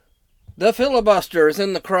The filibuster is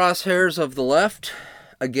in the crosshairs of the left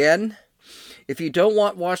again. If you don't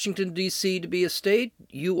want Washington, D.C. to be a state,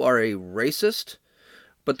 you are a racist.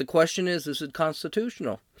 But the question is it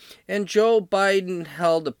constitutional? And Joe Biden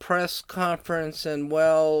held a press conference, and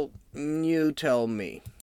well, you tell me.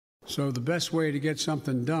 So the best way to get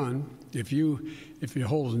something done, if it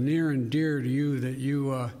holds near and dear to you that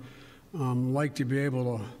you like to be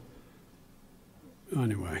able to,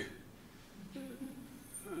 anyway,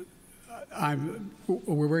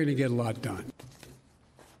 we're going to get a lot done.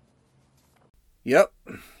 Yep,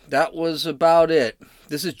 that was about it.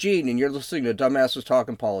 This is Gene, and you're listening to Dumbasses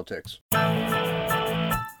Talking Politics.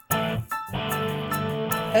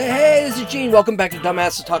 Hey, this is Gene. Welcome back to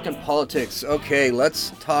Dumbasses Talking Politics. Okay,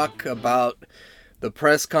 let's talk about the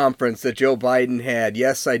press conference that Joe Biden had.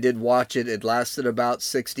 Yes, I did watch it. It lasted about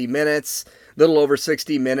 60 minutes, a little over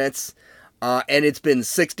 60 minutes. And it's been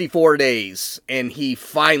 64 days, and he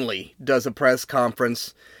finally does a press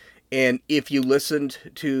conference. And if you listened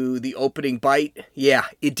to the opening bite, yeah,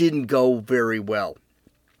 it didn't go very well.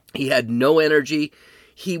 He had no energy.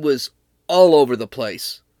 He was all over the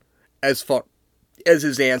place as far as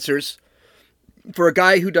his answers. For a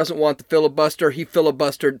guy who doesn't want the filibuster, he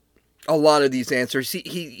filibustered a lot of these answers.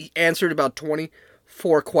 He answered about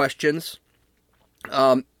 24 questions.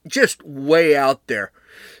 Just way out there.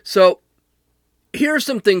 So, here are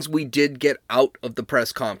some things we did get out of the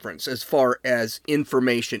press conference as far as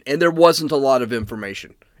information. And there wasn't a lot of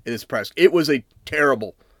information in this press. It was a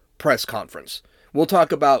terrible press conference. We'll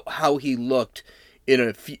talk about how he looked in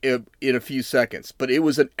a few seconds. But it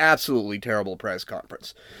was an absolutely terrible press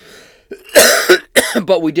conference.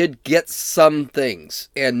 But we did get some things,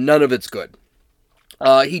 and none of it's good.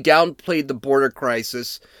 He downplayed the border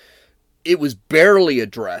crisis. It was barely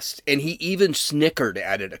addressed, and he even snickered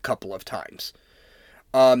at it a couple of times.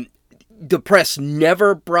 The press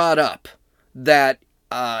never brought up that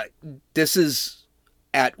this is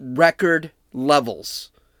at record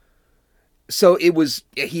levels. So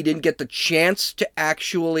he didn't get the chance to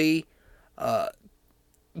actually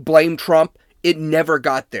blame Trump. It never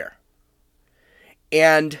got there.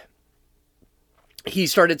 And he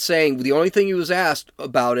started saying the only thing he was asked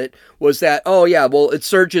about it was that, oh yeah, well, it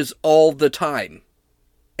surges all the time,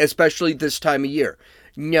 especially this time of year.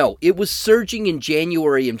 No, it was surging in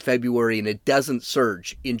January and February, and it doesn't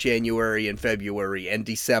surge in January and February and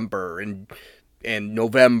December and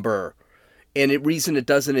November. And the reason it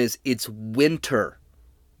doesn't is it's winter.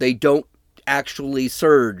 They don't actually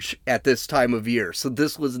surge at this time of year. So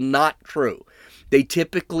this was not true. They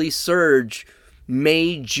typically surge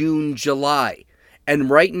May, June, July. And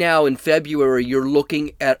right now in February, you're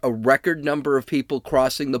looking at a record number of people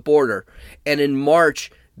crossing the border. And in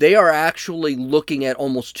March, they are actually looking at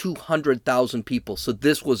almost 200,000 people. So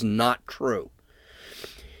this was not true.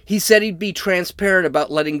 He said he'd be transparent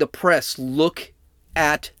about letting the press look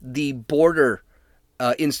at the border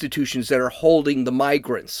institutions that are holding the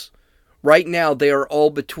migrants. Right now, they are all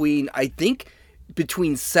between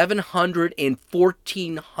 700 and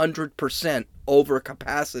 1,400% over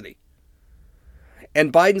capacity.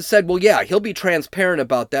 And Biden said, well, yeah, he'll be transparent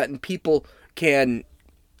about that, and people can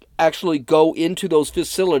actually go into those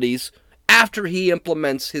facilities after he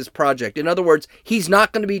implements his project. In other words, he's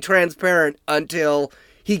not going to be transparent until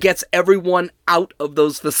he gets everyone out of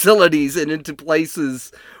those facilities and into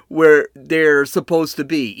places where they're supposed to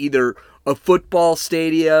be, either a football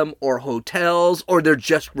stadium or hotels, or they're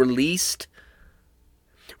just released.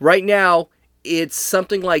 Right now, it's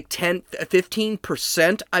something like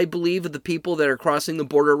 15%, I believe, of the people that are crossing the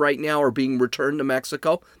border right now are being returned to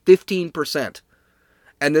Mexico. 15%.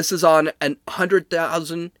 And this is on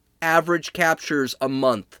 100,000 average captures a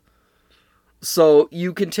month. So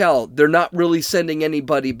you can tell they're not really sending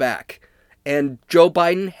anybody back. And Joe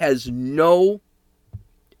Biden has no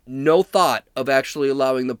thought of actually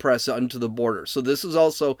allowing the press onto the border. So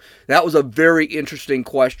that was a very interesting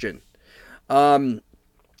question.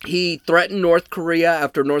 He threatened North Korea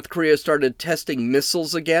after North Korea started testing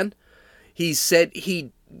missiles again. He said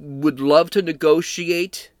he would love to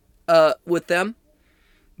negotiate with them,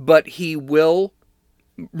 but he will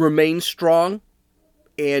remain strong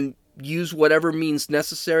and use whatever means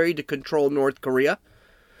necessary to control North Korea.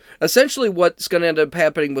 Essentially, what's going to end up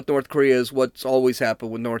happening with North Korea is what's always happened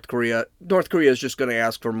with North Korea. North Korea is just going to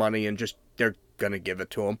ask for money, and they're going to give it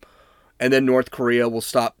to them. And then North Korea will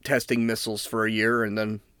stop testing missiles for a year, and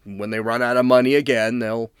then when they run out of money again,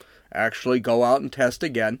 they'll actually go out and test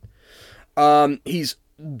again. He's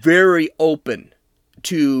very open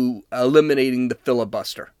to eliminating the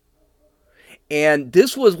filibuster. And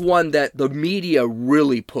this was one that the media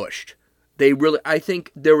really pushed. I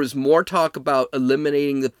think there was more talk about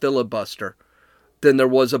eliminating the filibuster than there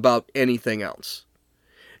was about anything else.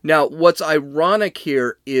 Now, what's ironic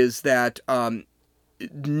here is that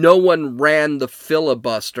no one ran the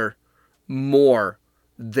filibuster more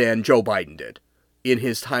than Joe Biden did in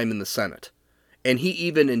his time in the Senate. And he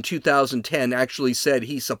even in 2010 actually said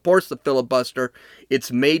he supports the filibuster.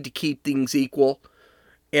 It's made to keep things equal.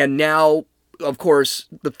 And now, of course,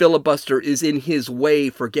 the filibuster is in his way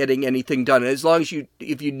for getting anything done. As long as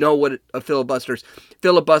if you know what a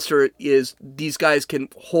filibuster is these guys can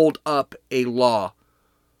hold up a law.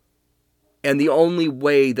 And the only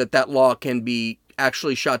way that law can be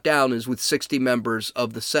actually shot down is with 60 members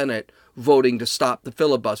of the Senate voting to stop the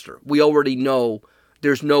filibuster. We already know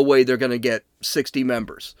there's no way they're going to get 60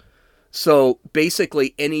 members. So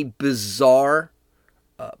basically any bizarre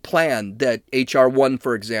plan that H.R. 1,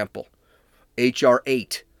 for example, H.R.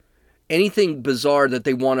 8, anything bizarre that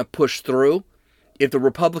they want to push through, if the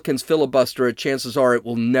Republicans filibuster it, chances are it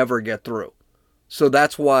will never get through. So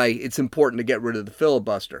that's why it's important to get rid of the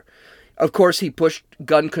filibuster. Of course, he pushed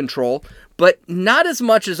gun control, but not as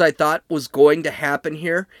much as I thought was going to happen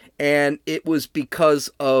here, and it was because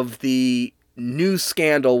of the new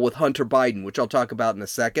scandal with Hunter Biden, which I'll talk about in a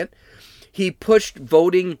second. He pushed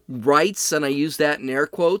voting rights, and I use that in air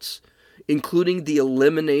quotes, including the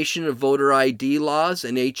elimination of voter ID laws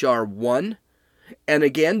in H.R. 1. And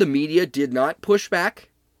again, the media did not push back.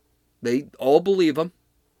 They all believe him.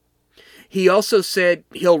 He also said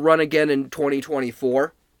he'll run again in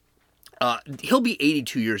 2024. He'll be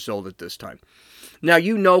 82 years old at this time. Now,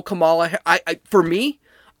 you know Kamala, for me,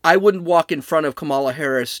 I wouldn't walk in front of Kamala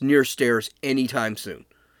Harris near stairs anytime soon.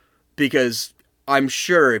 Because I'm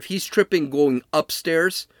sure if he's tripping going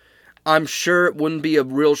upstairs, I'm sure it wouldn't be a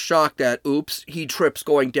real shock that, oops, he trips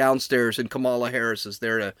going downstairs and Kamala Harris is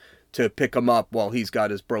there to pick him up while he's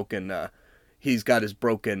got his broken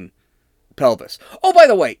pelvis. Oh, by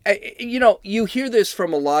the way, you hear this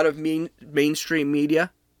from a lot of mainstream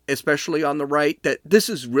media, especially on the right, that this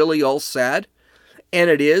is really all sad. And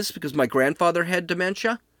it is, because my grandfather had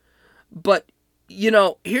dementia. But,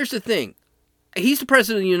 here's the thing. He's the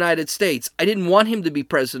president of the United States. I didn't want him to be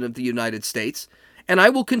president of the United States. And I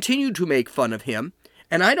will continue to make fun of him.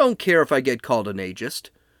 And I don't care if I get called an ageist.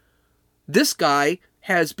 This guy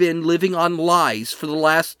has been living on lies for the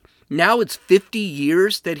last, now it's 50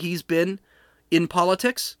 years that he's been in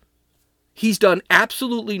politics. He's done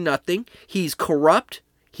absolutely nothing. He's corrupt.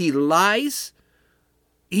 He lies.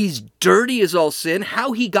 He's dirty as all sin.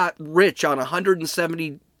 How he got rich on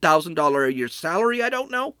 $170,000 a year salary, I don't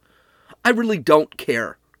know. I really don't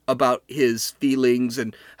care about his feelings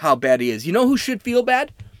and how bad he is. You know who should feel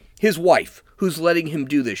bad? His wife, who's letting him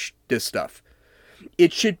do this stuff.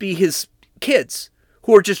 It should be his kids,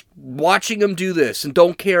 who are just watching him do this and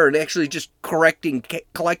don't care and actually just collecting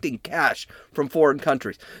cash from foreign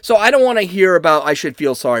countries. So I don't want to hear about I should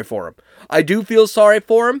feel sorry for him. I do feel sorry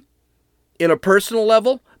for him in a personal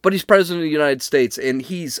level, but he's president of the United States, and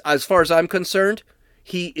he's, as far as I'm concerned,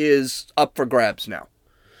 he is up for grabs now.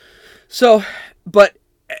 So, but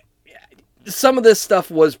some of this stuff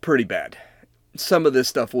was pretty bad.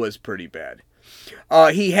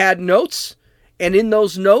 He had notes. And in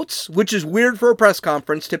those notes, which is weird for a press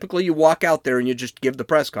conference, typically you walk out there and you just give the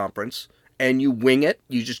press conference and you wing it.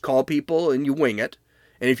 You just call people and you wing it.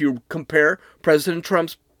 And if you compare President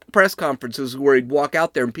Trump's press conferences where he'd walk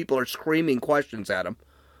out there and people are screaming questions at him,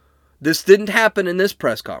 this didn't happen in this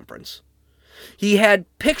press conference. He had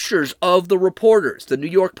pictures of the reporters. The New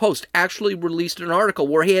York Post actually released an article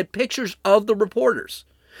where he had pictures of the reporters.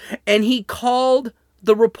 And he called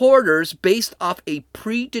the reporters based off a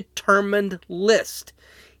predetermined list.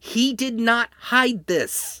 He did not hide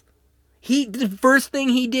this. The first thing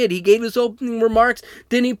he did, he gave his opening remarks,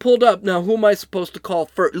 then he pulled up, now who am I supposed to call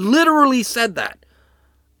first? Literally said that.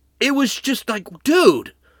 It was just like,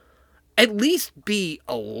 dude, at least be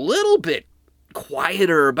a little bit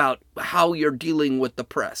quieter about how you're dealing with the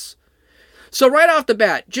press. So right off the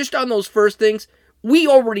bat, just on those first things, we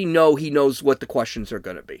already know he knows what the questions are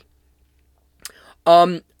going to be.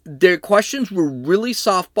 Their questions were really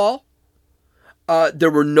softball.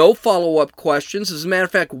 There were no follow-up questions. As a matter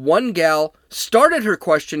of fact, one gal started her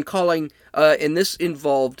question calling, and this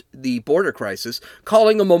involved the border crisis,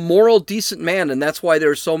 calling him a moral, decent man, and that's why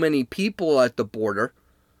there are so many people at the border.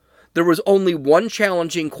 There was only one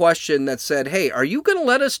challenging question that said, hey, are you going to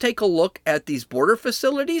let us take a look at these border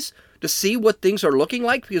facilities to see what things are looking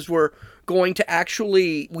like? Because we're going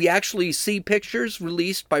to we actually see pictures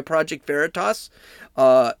released by Project Veritas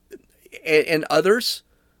and others.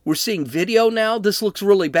 We're seeing video now. This looks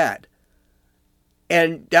really bad.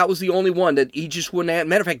 And that was the only one that he just wouldn't have.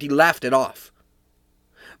 Matter of fact, he laughed it off.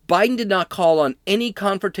 Biden did not call on any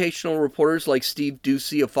confrontational reporters like Steve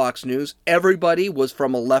Doocy of Fox News. Everybody was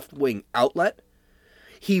from a left-wing outlet.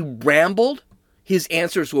 He rambled. His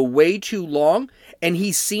answers were way too long, and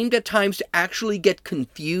he seemed at times to actually get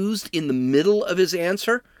confused in the middle of his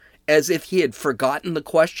answer, as if he had forgotten the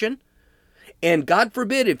question. And God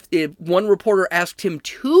forbid if one reporter asked him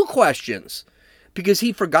 2 questions, because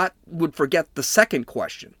he would forget the second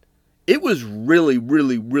question. It was really,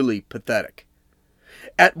 really, really pathetic.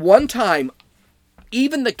 At one time,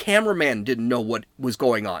 even the cameraman didn't know what was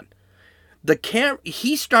going on. A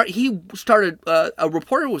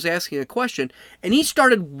reporter was asking a question, and he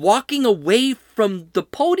started walking away from the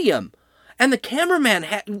podium. And the cameraman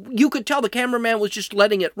you could tell the cameraman was just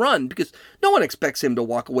letting it run, because no one expects him to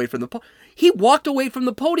walk away from the podium. He walked away from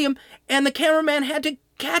the podium, and the cameraman had to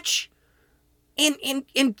catch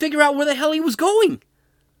and figure out where the hell he was going.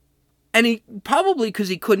 And he probably because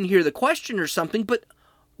he couldn't hear the question or something, but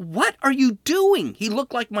what are you doing? He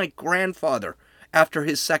looked like my grandfather after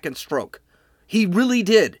his second stroke. He really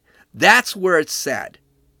did. That's where it's sad.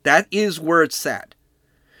 That is where it's sad.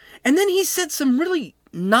 And then he said some really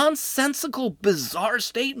nonsensical, bizarre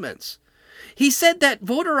statements. He said that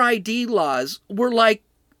voter ID laws were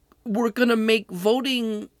going to make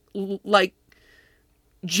voting like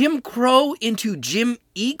Jim Crow into Jim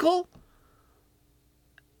Eagle.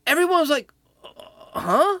 Everyone was like,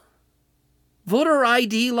 huh? Voter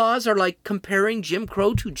ID laws are like comparing Jim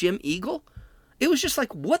Crow to Jim Eagle? It was just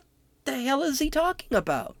like, what the hell is he talking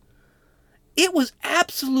about? It was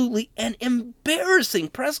absolutely an embarrassing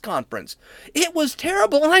press conference. It was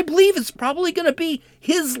terrible, and I believe it's probably going to be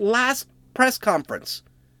his last press conference.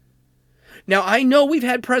 Now, I know we've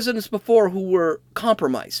had presidents before who were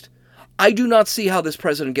compromised. I do not see how this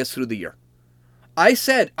president gets through the year. I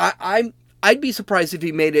said I'd be surprised if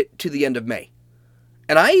he made it to the end of May.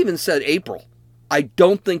 And I even said April. I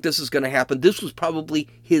don't think this is going to happen. This was probably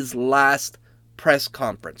his last press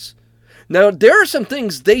conference. Now, there are some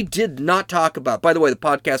things they did not talk about. By the way, the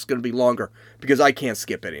podcast is going to be longer because I can't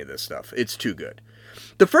skip any of this stuff. It's too good.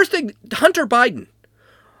 The first thing, Hunter Biden.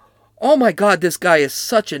 Oh my God, this guy is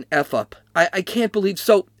such an F-up. I can't believe.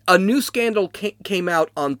 So, a new scandal came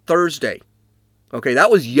out on Thursday. Okay, that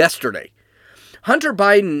was yesterday. Hunter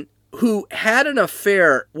Biden, who had an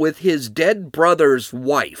affair with his dead brother's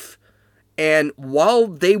wife, and while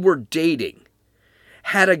they were dating,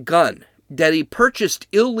 had a gun that he purchased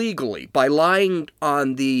illegally by lying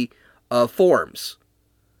on the forms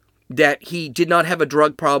that he did not have a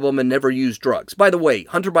drug problem and never used drugs. By the way,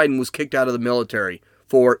 Hunter Biden was kicked out of the military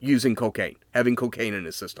for using cocaine, having cocaine in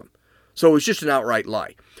his system. So it was just an outright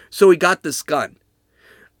lie. So he got this gun.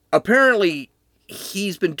 Apparently,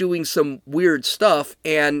 he's been doing some weird stuff,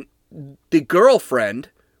 and the girlfriend,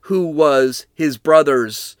 who was his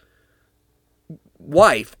brother's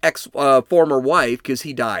wife, former wife, because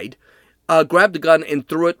he died, grabbed the gun and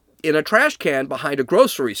threw it in a trash can behind a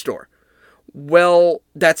grocery store. Well,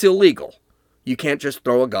 that's illegal. You can't just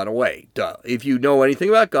throw a gun away. Duh. If you know anything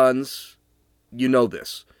about guns, you know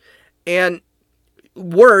this. And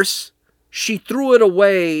worse, she threw it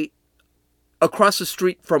away across the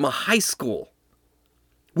street from a high school,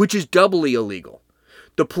 which is doubly illegal.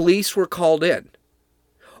 The police were called in.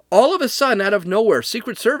 All of a sudden, out of nowhere,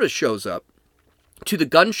 Secret Service shows up to the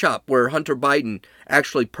gun shop where Hunter Biden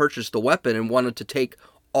actually purchased the weapon and wanted to take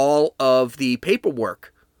all of the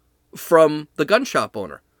paperwork from the gun shop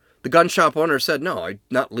owner. The gun shop owner said, no, I'm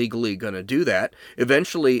not legally going to do that.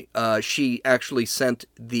 Eventually, she actually sent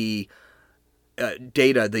the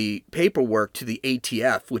data, the paperwork, to the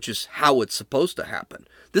ATF, which is how it's supposed to happen.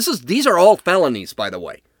 These are all felonies, by the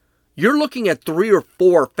way. You're looking at 3 or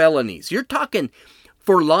 4 felonies. You're talking,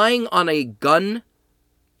 for lying on a gun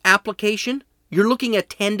application, you're looking at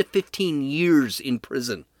 10 to 15 years in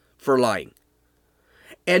prison for lying.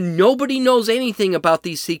 And nobody knows anything about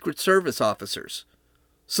these Secret Service officers.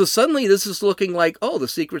 So suddenly this is looking like, oh, the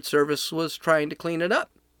Secret Service was trying to clean it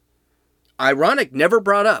up. Ironic, never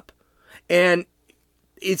brought up. And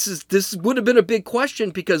this would have been a big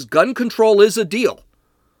question because gun control is a deal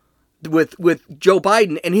with Joe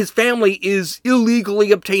Biden, and his family is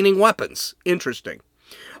illegally obtaining weapons. Interesting.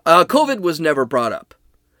 COVID was never brought up,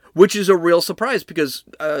 which is a real surprise because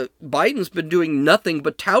Biden's been doing nothing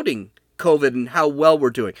but touting COVID and how well we're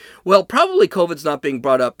doing. Well, probably COVID's not being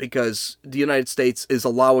brought up because the United States is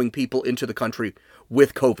allowing people into the country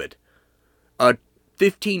with COVID.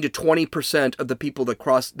 15 to 20% of the people that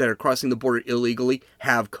are crossing the border illegally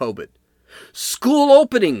have COVID. School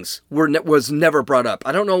openings was never brought up.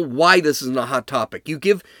 I don't know why this isn't a hot topic. You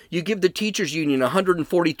give the teachers union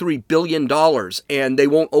 $143 billion and they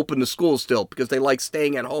won't open the schools still because they like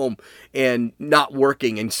staying at home and not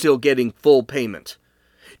working and still getting full payment.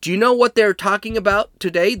 Do you know what they're talking about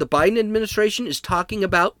today? The Biden administration is talking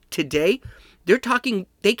about today.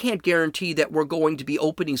 They can't guarantee that we're going to be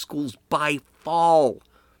opening schools by fall.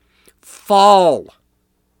 Fall.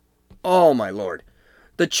 Oh my Lord.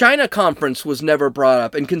 The China conference was never brought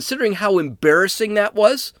up, and considering how embarrassing that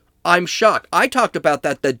was, I'm shocked. I talked about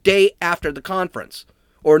that the day after the conference.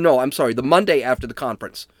 Or no, I'm sorry, the Monday after the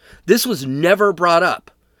conference. This was never brought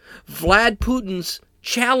up. Vlad Putin's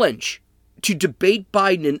challenge to debate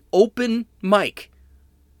Biden in open mic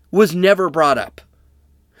was never brought up.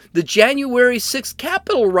 The January 6th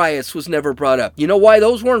Capitol riots was never brought up. You know why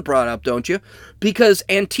those weren't brought up, don't you? Because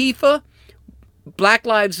Antifa, Black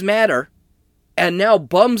Lives Matter, and now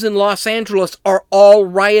bums in Los Angeles are all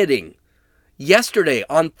rioting. Yesterday,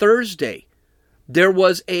 on Thursday, there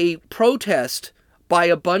was a protest by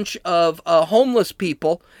a bunch of homeless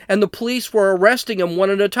people, and the police were arresting them one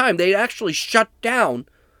at a time. They actually shut down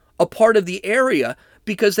a part of the area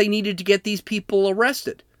because they needed to get these people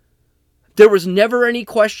arrested. There was never any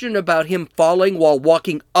question about him falling while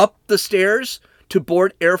walking up the stairs to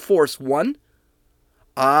board Air Force One.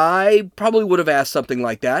 I probably would have asked something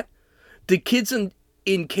like that. The kids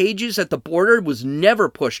in cages at the border was never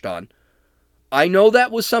pushed on. I know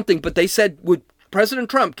that was something, but they said with President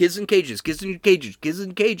Trump, kids in cages, kids in cages, kids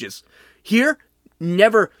in cages. Here,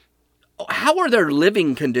 never. How are their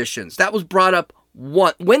living conditions? That was brought up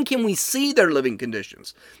once. When can we see their living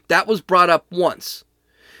conditions? That was brought up once.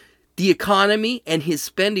 The economy and his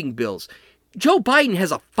spending bills. Joe Biden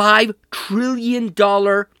has a $5 trillion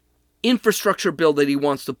infrastructure bill that he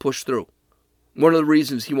wants to push through. One of the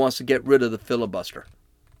reasons he wants to get rid of the filibuster.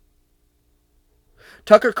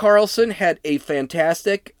 Tucker Carlson had a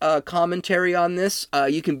fantastic commentary on this.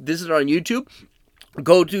 You can visit it on YouTube.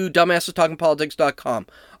 Go to dumbassestalkingpolitics.com.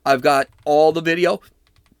 I've got all the video,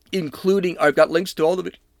 I've got links to all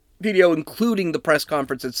the video, including the press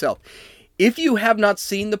conference itself. If you have not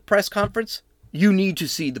seen the press conference, you need to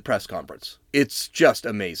see the press conference. It's just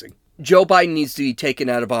amazing. Joe Biden needs to be taken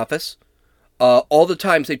out of office. All the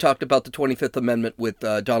times they talked about the 25th Amendment with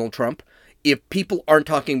Donald Trump, if people aren't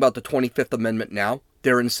talking about the 25th Amendment now,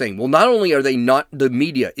 they're insane. Well, not only are they not, the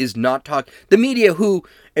media is not talking, the media who,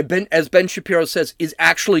 as Ben Shapiro says, is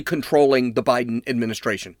actually controlling the Biden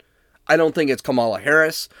administration. I don't think it's Kamala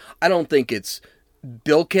Harris. I don't think it's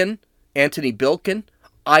Anthony Bilkin.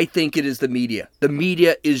 I think it is the media. The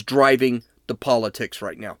media is driving the politics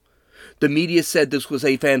right now. The media said this was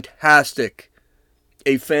a fantastic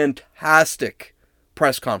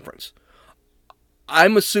press conference.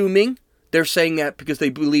 I'm assuming they're saying that because they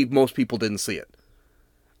believe most people didn't see it.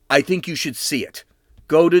 I think you should see it.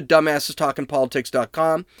 Go to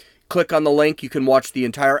dumbassestalkingpolitics.com, click on the link. You can watch the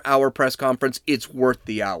entire hour press conference. It's worth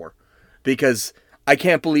the hour. Because I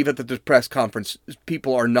can't believe at the press conference,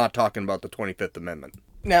 people are not talking about the 25th Amendment.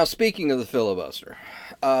 Now, speaking of the filibuster,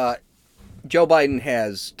 Joe Biden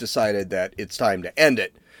has decided that it's time to end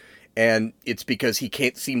it. And it's because he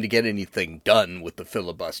can't seem to get anything done with the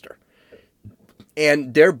filibuster.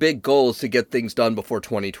 And their big goal is to get things done before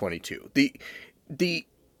 2022. The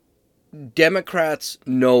Democrats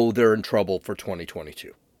know they're in trouble for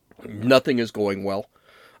 2022. Nothing is going well.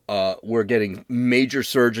 We're getting major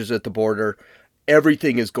surges at the border.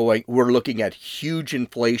 Everything is going. We're looking at huge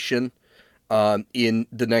inflation in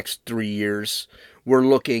the next 3 years. We're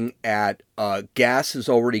looking at gas has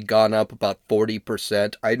already gone up about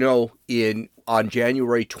 40%. I know on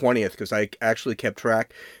January 20th, because I actually kept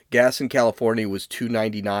track, gas in California was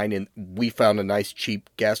 $2.99, and we found a nice cheap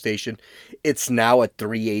gas station. It's now at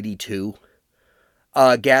 $3.82.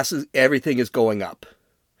 Everything is going up.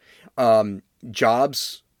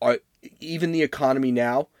 Jobs are, even the economy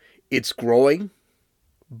now, it's growing,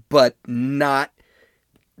 but not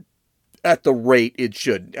at the rate it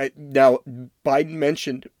should. Now, Biden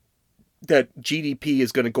mentioned that GDP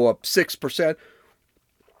is going to go up 6%.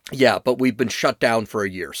 Yeah, but we've been shut down for a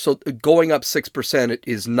year. So going up 6%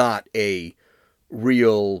 is not a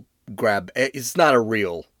real grab. It's not a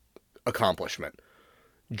real accomplishment.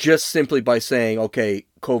 Just simply by saying, okay,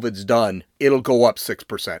 COVID's done, it'll go up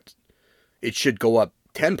 6%. It should go up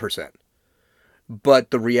 10%.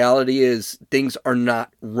 But the reality is things are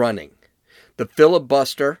not running. The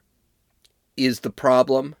filibuster is the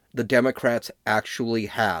problem the Democrats actually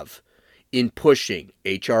have in pushing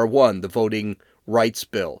H.R. 1, the voting rights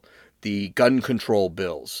bill, the gun control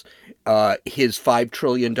bills, his $5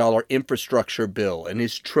 trillion infrastructure bill, and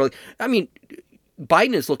his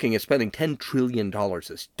Biden is looking at spending $10 trillion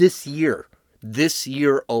this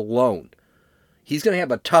year alone. He's going to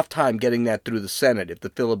have a tough time getting that through the Senate if the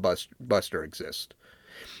filibuster exists.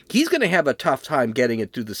 He's going to have a tough time getting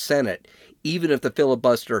it through the Senate even if the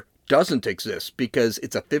filibuster doesn't exist, because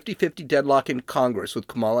it's a 50-50 deadlock in Congress with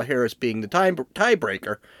Kamala Harris being the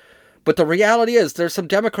tiebreaker. But the reality is there's some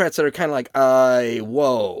Democrats that are kind of like,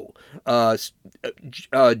 whoa.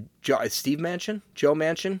 Steve Manchin? Joe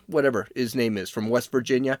Manchin? Whatever his name is, from West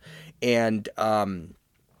Virginia. And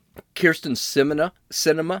Kirsten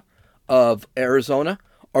Sinema of Arizona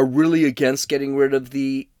are really against getting rid of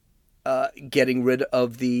the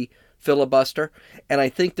filibuster. And I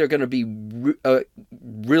think they're going to be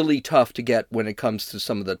really tough to get when it comes to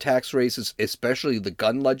some of the tax raises, especially the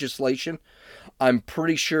gun legislation. I'm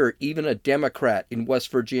pretty sure even a Democrat in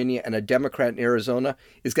West Virginia and a Democrat in Arizona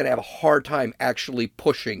is going to have a hard time actually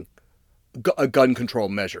pushing a gun control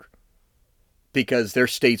measure, because their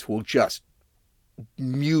states will just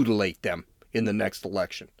mutilate them in the next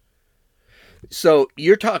election. So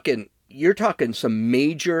you're talking some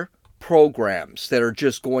major programs that are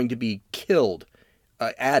just going to be killed,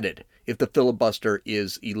 added, if the filibuster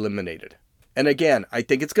is eliminated. And again, I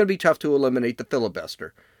think it's going to be tough to eliminate the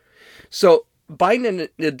filibuster. So Biden and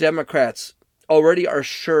the Democrats already are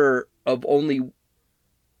sure of the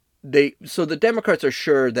Democrats are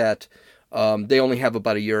sure that they only have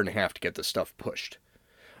about a year and a half to get this stuff pushed.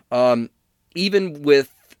 Even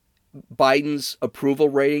with Biden's approval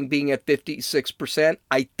rating being at 56%,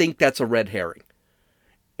 I think that's a red herring.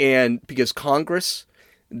 And because Congress,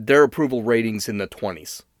 their approval ratings in the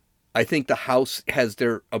 20s. I think the House has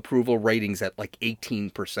their approval ratings at like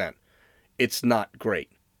 18%. It's not great.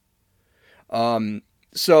 But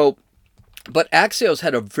Axios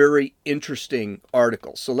had a very interesting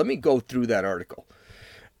article. So let me go through that article.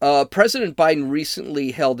 President Biden recently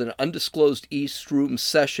held an undisclosed East Room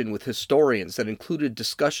session with historians that included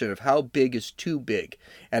discussion of how big is too big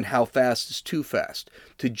and how fast is too fast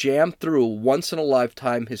to jam through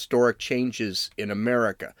once-in-a-lifetime historic changes in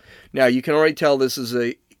America. Now, you can already tell this is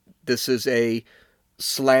a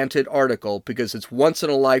slanted article because it's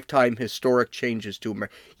once-in-a-lifetime historic changes to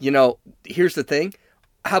America. You know, here's the thing.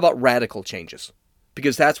 How about radical changes?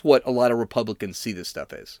 Because that's what a lot of Republicans see this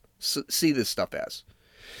stuff as.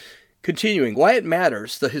 Continuing, why it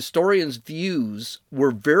matters, the historian's views were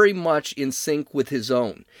very much in sync with his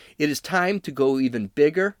own. It is time to go even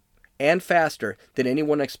bigger and faster than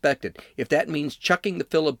anyone expected. If that means chucking the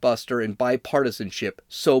filibuster and bipartisanship,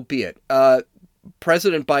 so be it.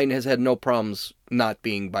 President Biden has had no problems not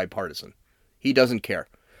being bipartisan. He doesn't care.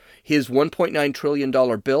 His $1.9 trillion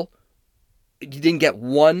bill, he didn't get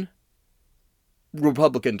one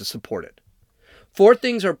Republican to support it. Four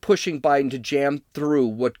things are pushing Biden to jam through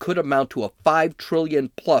what could amount to a $5 trillion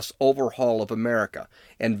plus overhaul of America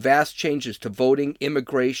and vast changes to voting,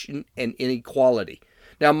 immigration, and inequality.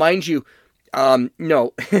 Now, mind you,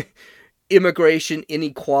 no, immigration,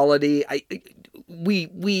 inequality,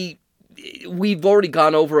 we've already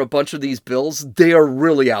gone over a bunch of these bills. They are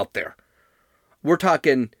really out there. We're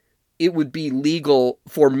talking, it would be legal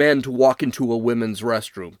for men to walk into a women's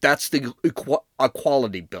restroom. That's the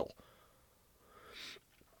equality bill.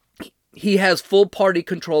 He has full party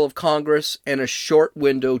control of Congress and a short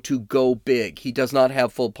window to go big. He does not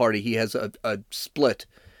have full party. He has a split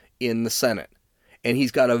in the Senate. And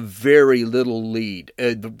he's got a very little lead.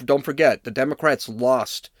 Don't forget, the Democrats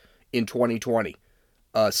lost in 2020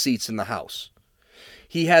 seats in the House.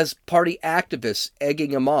 He has party activists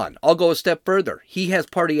egging him on. I'll go a step further. He has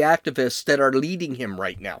party activists that are leading him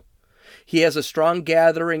right now. He has a strong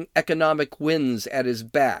gathering economic winds at his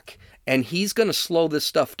back. And he's going to slow this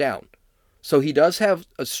stuff down. So he does have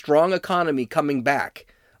a strong economy coming back,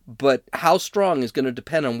 but how strong is going to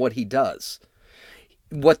depend on what he does.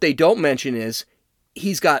 What they don't mention is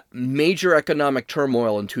he's got major economic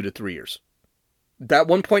turmoil in 2 to 3 years. That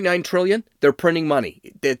 $1.9 trillion, they're printing money.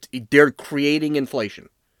 They're creating inflation.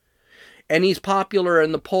 And he's popular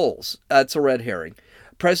in the polls. That's a red herring.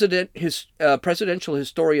 Presidential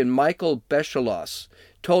historian Michael Beschloss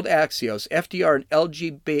told Axios FDR and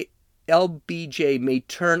LBJ may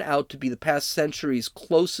turn out to be the past century's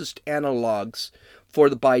closest analogs for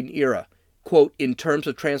the Biden era, quote, in terms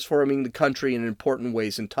of transforming the country in important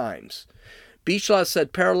ways and times. Beschloss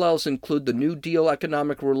said parallels include the New Deal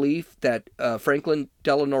economic relief that Franklin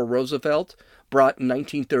Delano Roosevelt brought in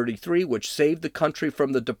 1933, which saved the country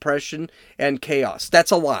from the Depression and chaos.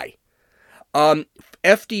 That's a lie.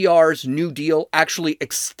 FDR's New Deal actually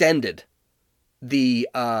extended the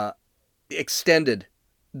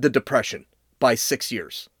Depression by 6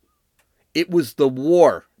 years. It was the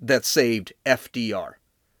war that saved FDR.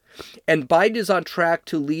 And Biden is on track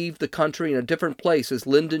to leave the country in a different place, as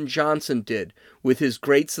Lyndon Johnson did with his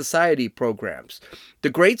Great Society programs. The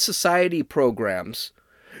Great Society programs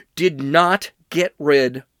did not get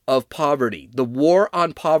rid of poverty. The war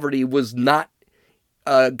on poverty was not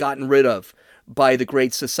gotten rid of by the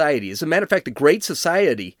Great Society. As a matter of fact, the Great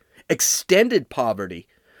Society extended poverty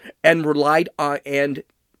and relied on and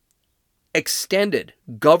extended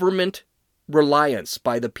government reliance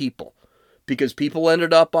by the people, because people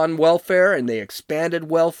ended up on welfare and they expanded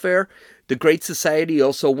welfare. The Great Society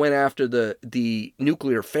also went after the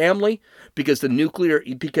nuclear family, because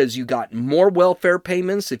you got more welfare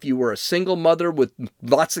payments if you were a single mother with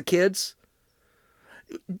lots of kids.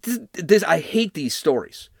 I hate these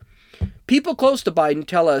stories. People close to Biden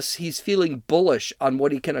tell us he's feeling bullish on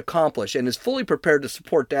what he can accomplish and is fully prepared to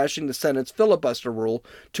support dashing the Senate's filibuster rule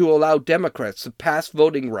to allow Democrats to pass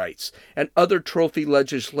voting rights and other trophy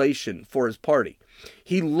legislation for his party.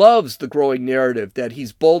 He loves the growing narrative that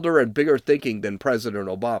he's bolder and bigger thinking than President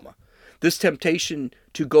Obama. This temptation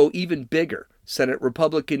to go even bigger, Senate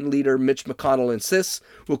Republican leader Mitch McConnell insists,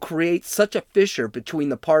 will create such a fissure between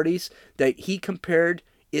the parties that he compared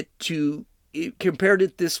it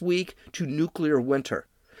this week to nuclear winter.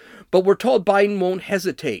 But we're told Biden won't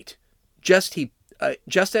hesitate, just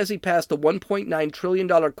as he passed the $1.9 trillion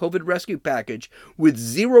COVID rescue package with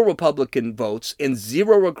 0 Republican votes and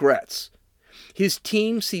 0 regrets. His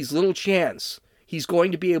team sees little chance he's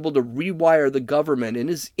going to be able to rewire the government in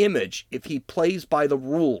his image if he plays by the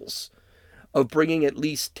rules of bringing at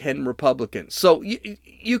least 10 Republicans. So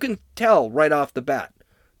you can tell right off the bat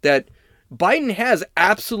that Biden has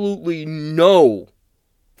absolutely no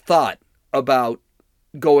thought about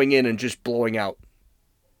going in and just blowing out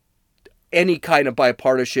any kind of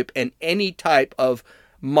bipartisanship and any type of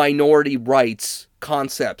minority rights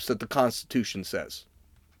concepts that the Constitution says.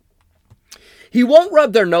 He won't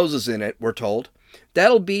rub their noses in it, we're told.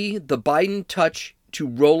 That'll be the Biden touch to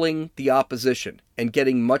rolling the opposition and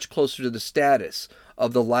getting much closer to the status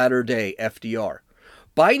of the latter-day FDR.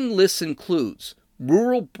 Biden lists includes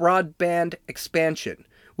rural broadband expansion,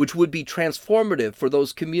 which would be transformative for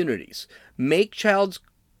those communities. Make child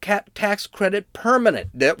tax credit permanent.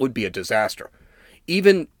 That would be a disaster.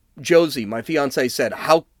 Even Josie, my fiance, said,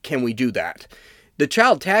 how can we do that? The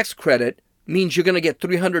child tax credit means you're going to get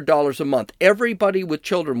 $300 a month. Everybody with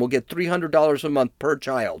children will get $300 a month per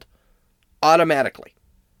child automatically.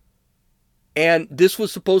 And this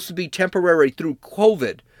was supposed to be temporary through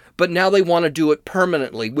COVID, but now they want to do it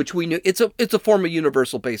permanently, which we knew it's a form of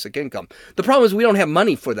universal basic income. The problem is we don't have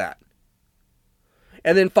money for that.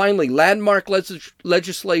 And then finally, landmark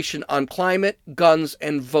legislation on climate, guns,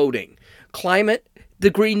 and voting. Climate, the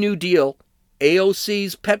Green New Deal,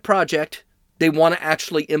 AOC's pet project, they want to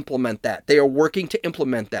actually implement that. They are working to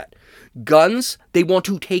implement that. Guns, they want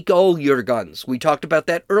to take all your guns. We talked about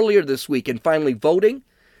that earlier this week. And finally, voting,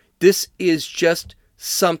 this is just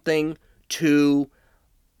something to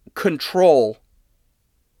control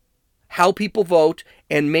how people vote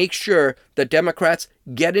and make sure that Democrats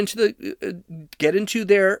get into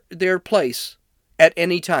their place at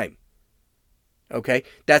any time. Okay,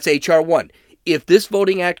 that's H.R. 1. If this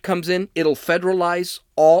voting act comes in, it'll federalize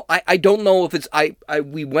all. I don't know if it's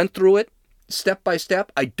we went through it step by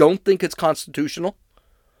step. I don't think it's constitutional,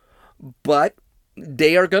 but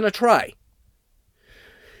they are going to try.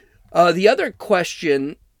 The other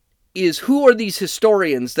question is, who are these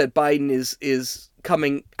historians that Biden is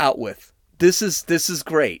coming out with? This is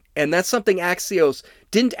great. And that's something Axios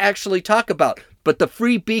didn't actually talk about, but the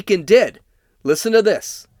Free Beacon did. Listen to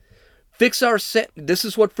this. This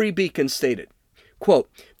is what Free Beacon stated. Quote,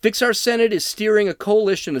 Fix Our Senate is steering a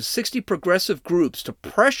coalition of 60 progressive groups to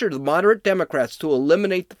pressure the moderate Democrats to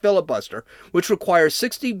eliminate the filibuster, which requires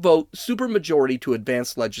 60-vote supermajority to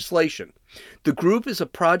advance legislation. The group is a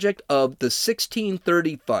project of the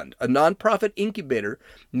 1630 Fund, a nonprofit incubator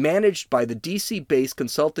managed by the DC-based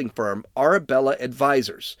consulting firm Arabella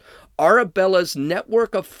Advisors. Arabella's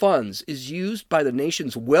network of funds is used by the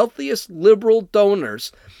nation's wealthiest liberal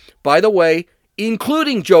donors, by the way,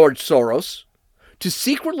 including George Soros, to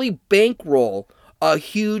secretly bankroll a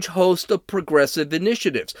huge host of progressive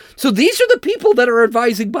initiatives. So these are the people that are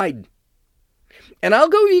advising Biden. And I'll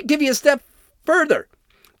give you a step further.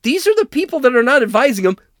 These are the people that are not advising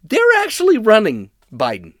him. They're actually running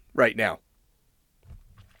Biden right now.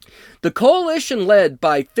 The coalition led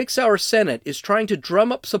by Fix Our Senate is trying to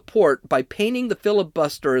drum up support by painting the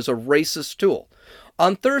filibuster as a racist tool.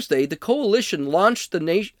 On Thursday, the coalition launched a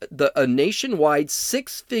nationwide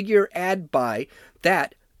 6-figure ad buy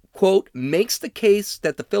that, quote, makes the case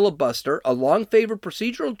that the filibuster, a long-favored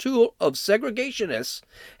procedural tool of segregationists,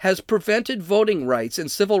 has prevented voting rights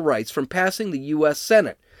and civil rights from passing the U.S.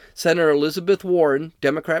 Senate. Senator Elizabeth Warren,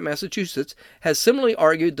 Democrat, Massachusetts, has similarly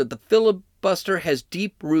argued that the filibuster has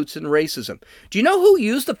deep roots in racism. Do you know who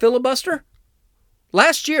used the filibuster?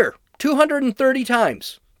 Last year, 230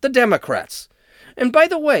 times. The Democrats. And by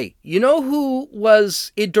the way, you know who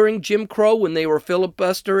was during Jim Crow when they were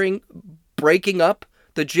filibustering, breaking up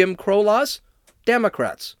the Jim Crow laws?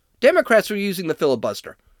 Democrats. Democrats were using the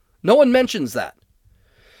filibuster. No one mentions that.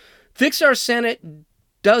 Fix Our Senate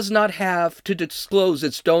does not have to disclose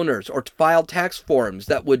its donors or to file tax forms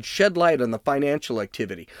that would shed light on the financial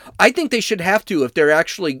activity. I think they should have to if they're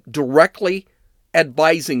actually directly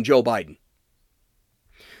advising Joe Biden.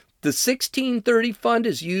 The 1630 fund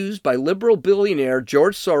is used by liberal billionaire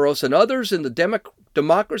George Soros and others in the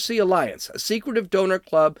Democracy Alliance, a secretive donor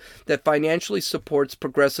club that financially supports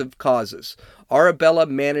progressive causes. Arabella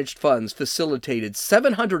managed funds facilitated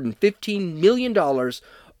 $715 million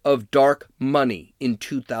of dark money in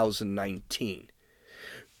 2019.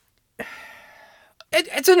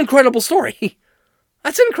 It's an incredible story.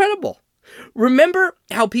 That's incredible. Remember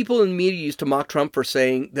how people in the media used to mock Trump for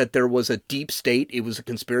saying that there was a deep state? It was a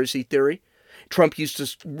conspiracy theory. Trump used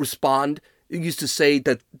to respond, used to say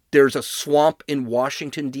that there's a swamp in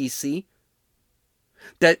Washington, D.C.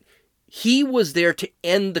 That he was there to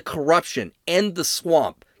end the corruption, end the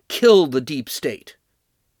swamp, kill the deep state.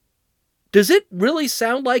 Does it really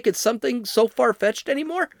sound like it's something so far-fetched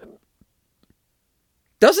anymore?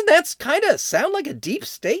 Doesn't that kind of sound like a deep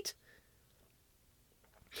state?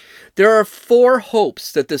 There are 4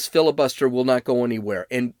 hopes that this filibuster will not go anywhere,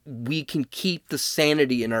 and we can keep the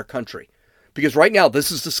sanity in our country. Because right now, this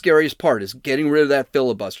is the scariest part, is getting rid of that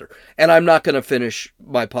filibuster. And I'm not going to finish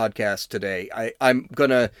my podcast today. I'm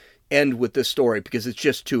going to end with this story because it's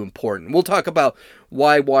just too important. We'll talk about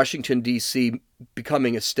why Washington, D.C.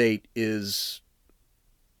 becoming a state is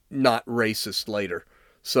not racist later.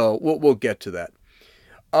 So we'll get to that.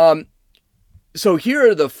 So here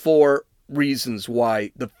are the 4 reasons why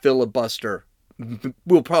the filibuster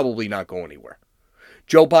will probably not go anywhere.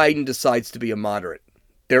 Joe Biden decides to be a moderate.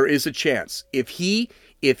 There is a chance. If he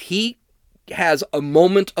has a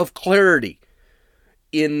moment of clarity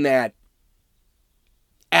in that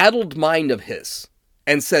addled mind of his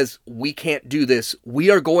and says, we can't do this, we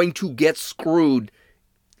are going to get screwed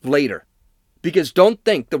later. Because don't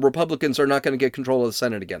think the Republicans are not going to get control of the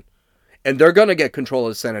Senate again. And they're going to get control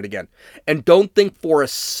of the Senate again. And don't think for a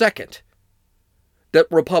second that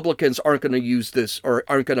Republicans aren't going to use this or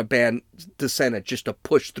aren't going to ban the Senate just to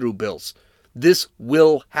push through bills. This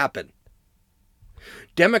will happen.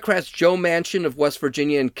 Democrats Joe Manchin of West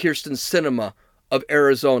Virginia and Kyrsten Sinema of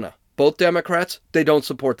Arizona, both Democrats, they don't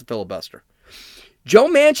support the filibuster. Joe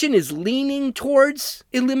Manchin is leaning towards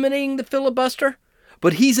eliminating the filibuster,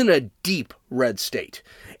 but he's in a deep red state.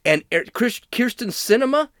 And Kyrsten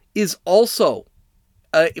Sinema is also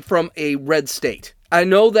from a red state. I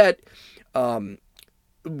know that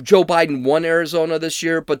Joe Biden won Arizona this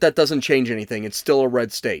year, but that doesn't change anything. It's still a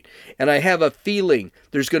red state. And I have a feeling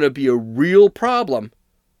there's going to be a real problem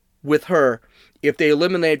with her if they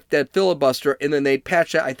eliminate that filibuster and then they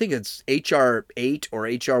patch it. I think it's H.R. 8 or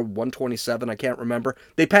H.R. 127. I can't remember.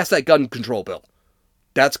 They pass that gun control bill.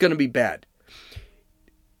 That's going to be bad.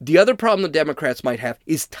 The other problem the Democrats might have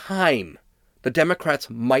is time. The Democrats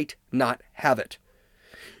might not have it.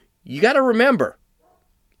 You got to remember,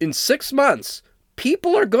 in 6 months,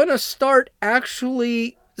 people are going to start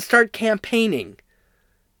campaigning.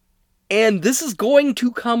 And this is going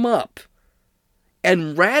to come up.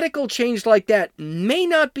 And radical change like that may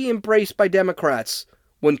not be embraced by Democrats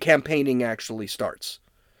when campaigning actually starts.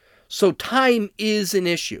 So time is an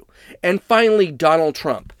issue. And finally, Donald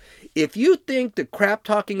Trump. If you think the crap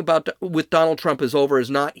talking with Donald Trump is over,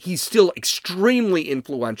 he's still extremely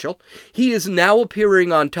influential. He is now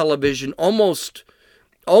appearing on television almost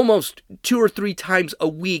 2 or 3 times a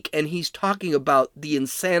week, and he's talking about the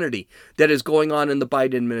insanity that is going on in the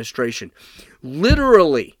Biden administration.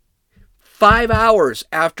 Literally 5 hours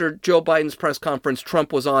after Joe Biden's press conference,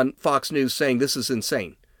 Trump was on Fox News saying this is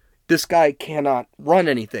insane. This guy cannot run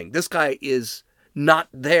anything. This guy is not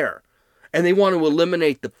there. And they want to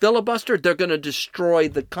eliminate the filibuster. They're going to destroy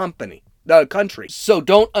the country. So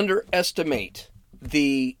don't underestimate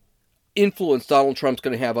the influence Donald Trump's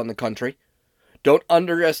going to have on the country. Don't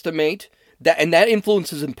underestimate that. And that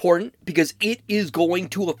influence is important because it is going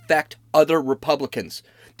to affect other Republicans.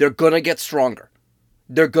 They're going to get stronger.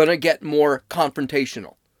 They're going to get more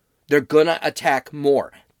confrontational. They're going to attack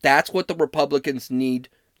more. That's what the Republicans need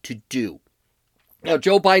to do. Now,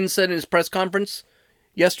 Joe Biden said in his press conference,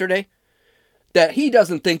 yesterday that he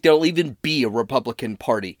doesn't think there'll even be a Republican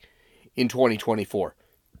Party in 2024.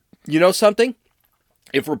 You know something?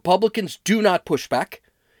 If Republicans do not push back,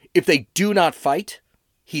 if they do not fight,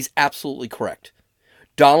 he's absolutely correct.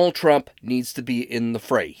 Donald Trump needs to be in the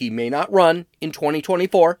fray. He may not run in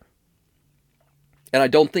 2024, and I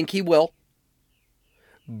don't think he will,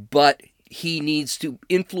 but he needs to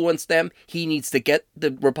influence them. He needs to get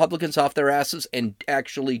the Republicans off their asses and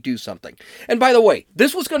actually do something. And by the way,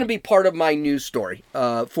 this was going to be part of my news story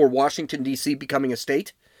for Washington, D.C. becoming a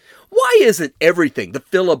state. Why isn't everything, the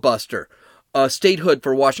filibuster, statehood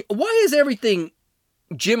for Washington, why is everything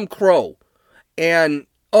Jim Crow and,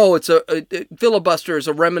 it's a filibuster is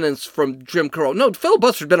a remnants from Jim Crow? No,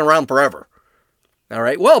 filibuster's been around forever. All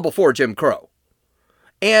right, well before Jim Crow.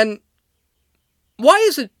 And why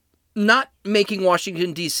is it not making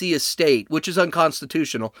Washington, D.C. a state, which is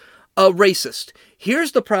unconstitutional, racist?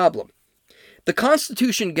 Here's the problem. The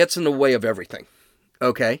Constitution gets in the way of everything,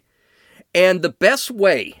 okay? And the best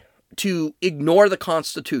way to ignore the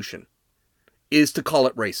Constitution is to call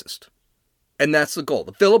it racist. And that's the goal.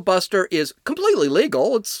 The filibuster is completely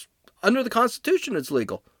legal. It's under the Constitution, it's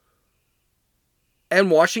legal. And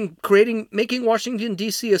making Washington,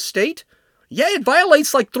 D.C. a state, yeah, it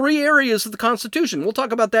violates like 3 areas of the Constitution. We'll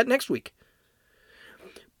talk about that next week.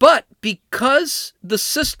 But because the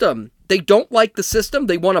system, they don't like the system,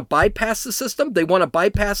 they want to bypass the system, they want to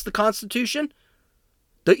bypass the Constitution,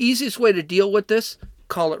 the easiest way to deal with this,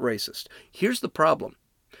 call it racist. Here's the problem.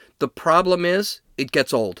 The problem is, it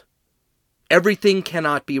gets old. Everything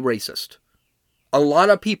cannot be racist. A lot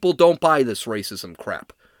of people don't buy this racism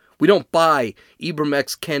crap. We don't buy Ibram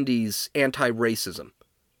X. Kendi's anti-racism.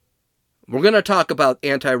 We're going to talk about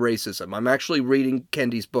anti-racism. I'm actually reading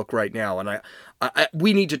Kendi's book right now, and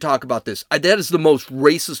we need to talk about this. That is the most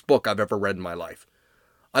racist book I've ever read in my life.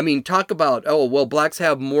 I mean, talk about, blacks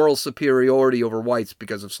have moral superiority over whites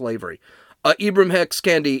because of slavery. Ibram X.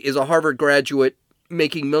 Kendi is a Harvard graduate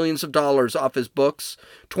making millions of dollars off his books,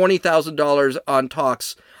 $20,000 on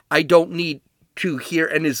talks. I don't need to hear,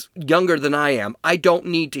 and is younger than I am, I don't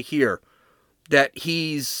need to hear that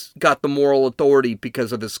he's got the moral authority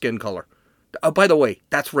because of his skin color. By the way,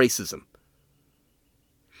 that's racism.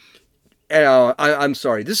 I'm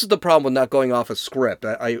sorry. This is the problem with not going off a script.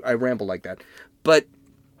 I ramble like that. But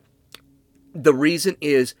the reason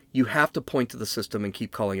is you have to point to the system and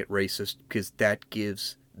keep calling it racist because that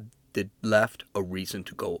gives the left a reason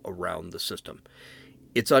to go around the system.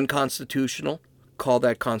 It's unconstitutional. Call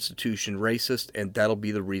that Constitution racist, and that'll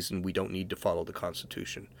be the reason we don't need to follow the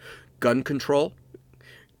Constitution. Gun control,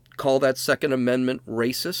 call that Second Amendment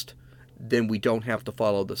racist, then we don't have to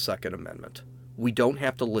follow the Second Amendment. We don't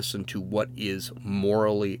have to listen to what is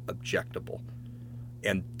morally objectable.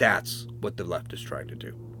 And that's what the left is trying to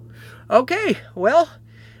do. Okay, well,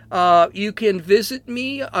 you can visit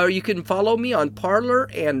me, or you can follow me on Parler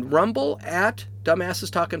and Rumble at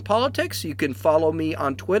Dumbasses Talking Politics. You can follow me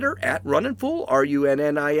on Twitter at Runninfool,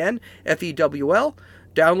 RUNNINFEWL.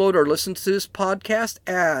 Download or listen to this podcast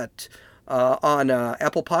on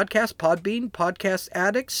Apple Podcasts, Podbean, Podcast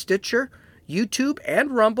Addict, Stitcher, YouTube,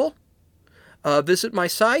 and Rumble. Visit my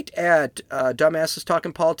site at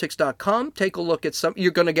dumbassestalkingpolitics.com. Take a look at some.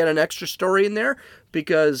 You're going to get an extra story in there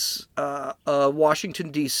because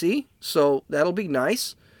Washington, D.C., so that'll be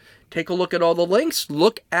nice. Take a look at all the links.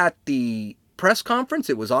 Look at the press conference.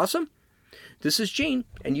 It was awesome. This is Gene,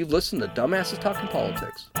 and you've listened to Dumbasses Talking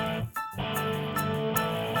Politics.